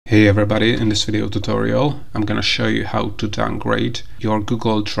Hey everybody, in this video tutorial I'm gonna show you how to downgrade your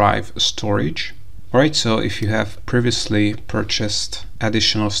Google Drive storage. Alright, so if you have previously purchased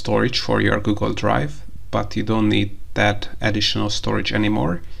additional storage for your Google Drive but you don't need that additional storage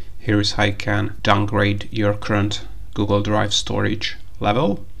anymore, here is how you can downgrade your current Google Drive storage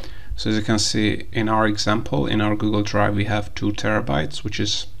level. So as you can see in our example, in our Google Drive we have 2 terabytes, which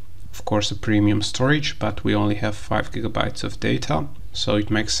is of course a premium storage, but we only have 5 gigabytes of data. So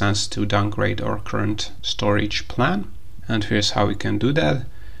it makes sense to downgrade our current storage plan. And here's how we can do that.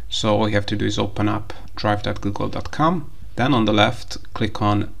 So all you have to do is open up drive.google.com. Then on the left, click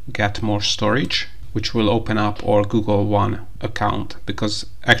on Get More Storage, which will open up our Google One account, because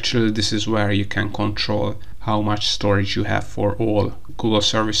actually this is where you can control how much storage you have for all Google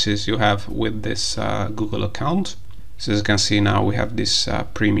services you have with this Google account. So as you can see now we have this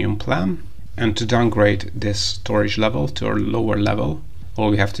premium plan. And to downgrade this storage level to a lower level,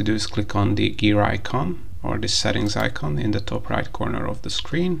 all we have to do is click on the gear icon or the settings icon in the top right corner of the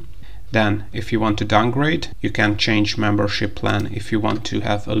screen. Then if you want to downgrade, you can change membership plan if you want to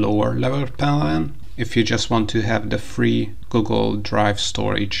have a lower level plan. If you just want to have the free Google Drive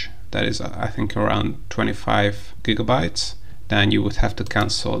storage, that is I think around 25 gigabytes, then you would have to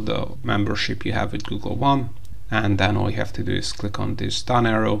cancel the membership you have with Google One. And then all you have to do is click on this down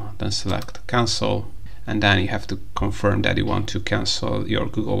arrow, then select cancel, and then you have to confirm that you want to cancel your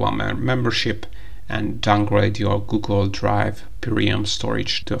Google One membership and downgrade your Google Drive premium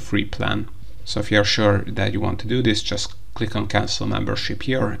storage to a free plan. So if you're sure that you want to do this, just click on cancel membership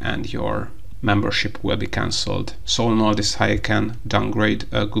here and your membership will be cancelled. So all in all, this is how you can downgrade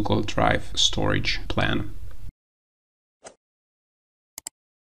a Google Drive storage plan.